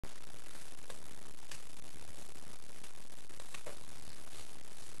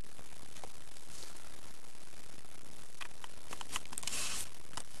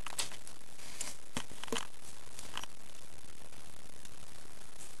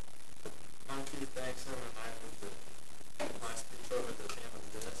Bankson, and I moved my speech over to tandem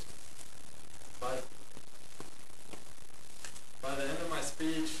disc. But by the end of my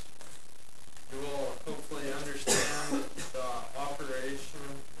speech, you will hopefully understand the operation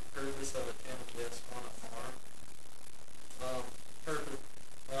and purpose of a tandem disc on a farm.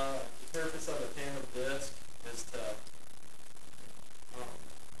 The purpose of a tandem disc is to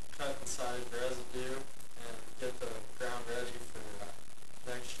cut inside residue and get the ground ready for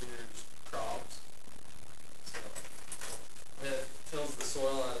next year's crops. So it tills the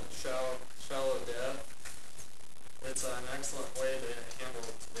soil at a shallow depth. It's an excellent way to handle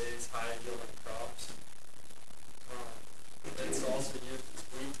today's high-yielding crops. It's also used as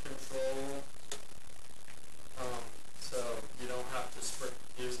weed control, so you don't have to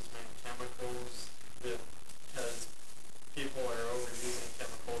use as many chemicals because people are overusing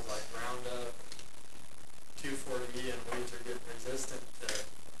chemicals like Roundup, 2,4-D, and weeds are getting resistant to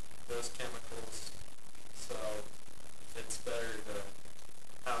those chemicals. So it's better to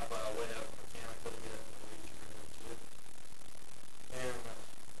have a way of mechanical getting the weeds removed too. And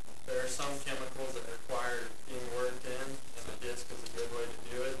there are some chemicals that require being worked in, and a disc is a good way to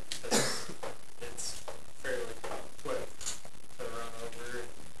do it because it's fairly quick to run over,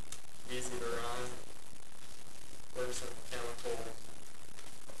 easy to run, works with chemicals.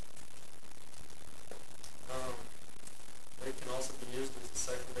 It can also be used as a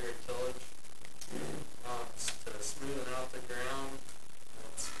secondary tillage to smoothen out the ground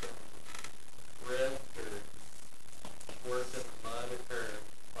that's been ripped or worked in the mud, or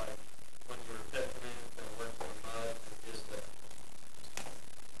like when you were picking it and worked in the mud and used it.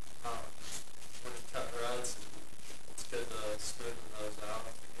 When you cut ruts, it's good to smoothen those out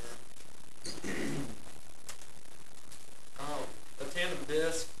again. A tandem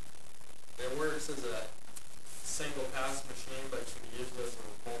disc, it works as a single pass machine, but can be used as a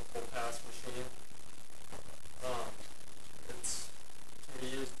multiple pass machine. It can be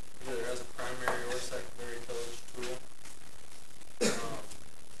used either as a primary or secondary tillage tool.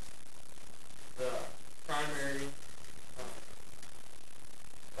 The primary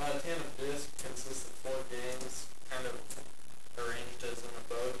tandem disc consists of 4 gangs, kind of arranged as in a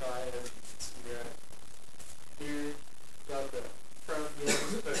bow tie, as you can see right here. Got the front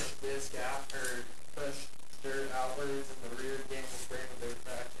gangs push disc out, or push dirt outwards, and the rear gang will bring the dirt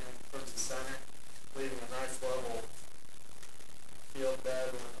back in towards the center, leaving a nice level field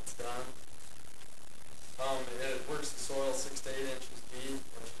bed when it's done. It works the soil 6 to 8 inches deep,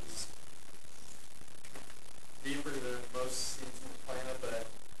 which is deeper than most seeds in the plant, but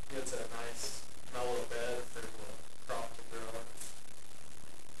it's a nice mellow bed for the crop to grow.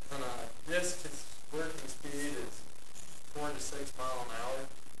 And disc working speed is 4 to 6 miles an hour.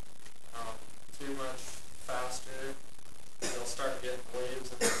 Too much faster, you'll start getting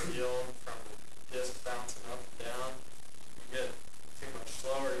waves in the field from the disc bouncing up and down. You get too much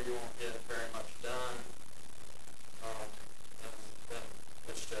slower, you won't get very much done, and then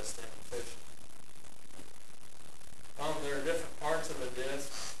it's just inefficient. There are different parts of a disc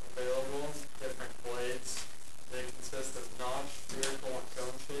available, different blades. They consist of notch, spherical, and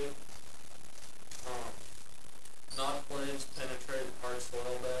cone shape. Notch blades penetrate hard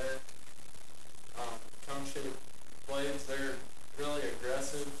soil better. Cone shaped blades, they're really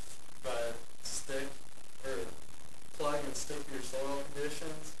aggressive, but plug and stick your soil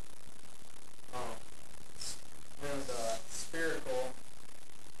conditions. And spherical,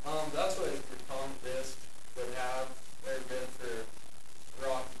 that's what your cone disc would have. They're good for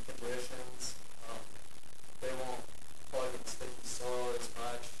rocky conditions. They won't plug and stick the soil as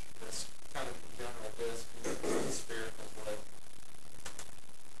much. It's kind of the general disc, the spherical blade.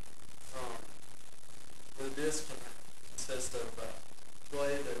 The disc can consist of a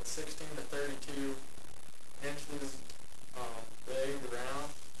blade that's 16 to 32 inches big, round,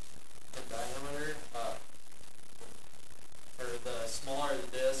 in diameter. Or the smaller the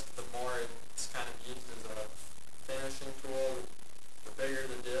disc, the more it's kind of used as a finishing tool. The bigger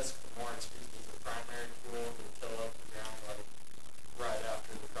the disc, the more it's used as a primary tool to till up the ground right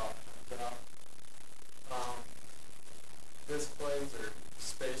after the crop comes out. Disc blades are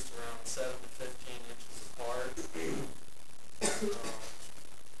spaced around 7 to 15 inches apart.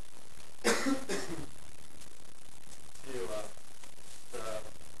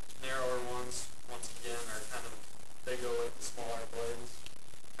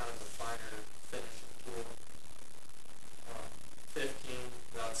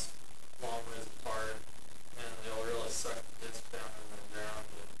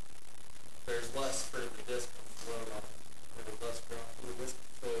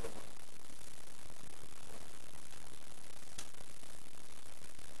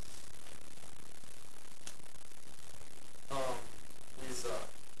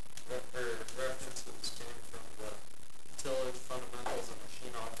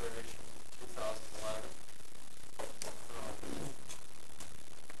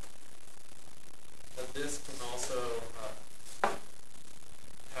 disc can also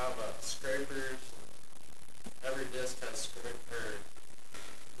have scrapers. Every disc has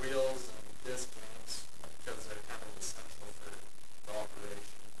wheels and disc clamps because they're kind of essential for the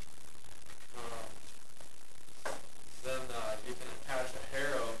operation. Then you can attach a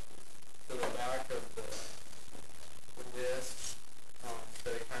harrow to the back of the disc to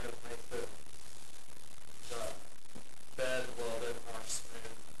kind of make the bed a little bit more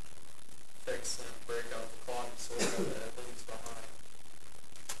smooth, fix and break up the cloggy soil that it leaves behind.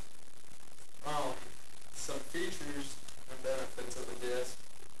 Some features and benefits of the disc.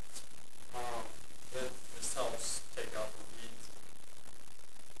 It just helps take out the weeds.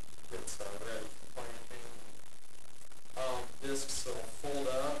 Gets ready for planting. Discs will fold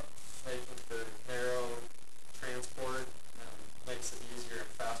up, making for narrow transport, and makes it easier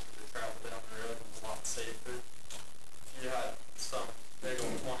and faster to travel down the road and a lot safer. If you had some big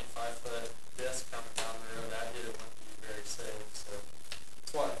old 25-foot disc coming down the road at you, it wouldn't be very safe. So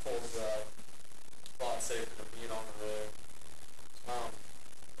that's why it folds up. A lot safer to beat on the road.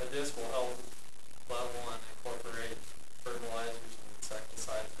 A disc will help level and incorporate fertilizers and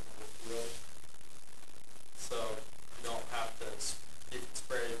insecticides into the field. So you don't have to, you can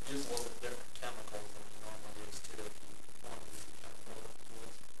use a little bit different chemicals than you normally use too if you want to use a chemical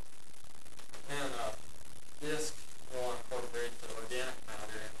tools. And disc will incorporate the organic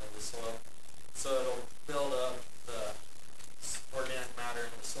matter into the soil. So it'll build up the organic matter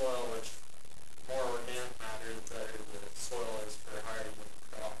in the soil, which more organic matter, the better the soil is for higher yielding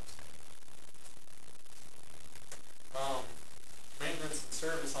crops. Maintenance and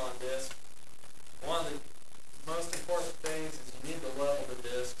service on disc. One of the most important things is you need to level the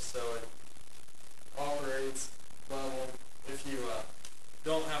disc so it operates level. If you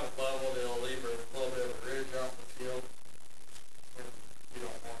don't have it leveled, it'll leave a little bit of a ridge off the field.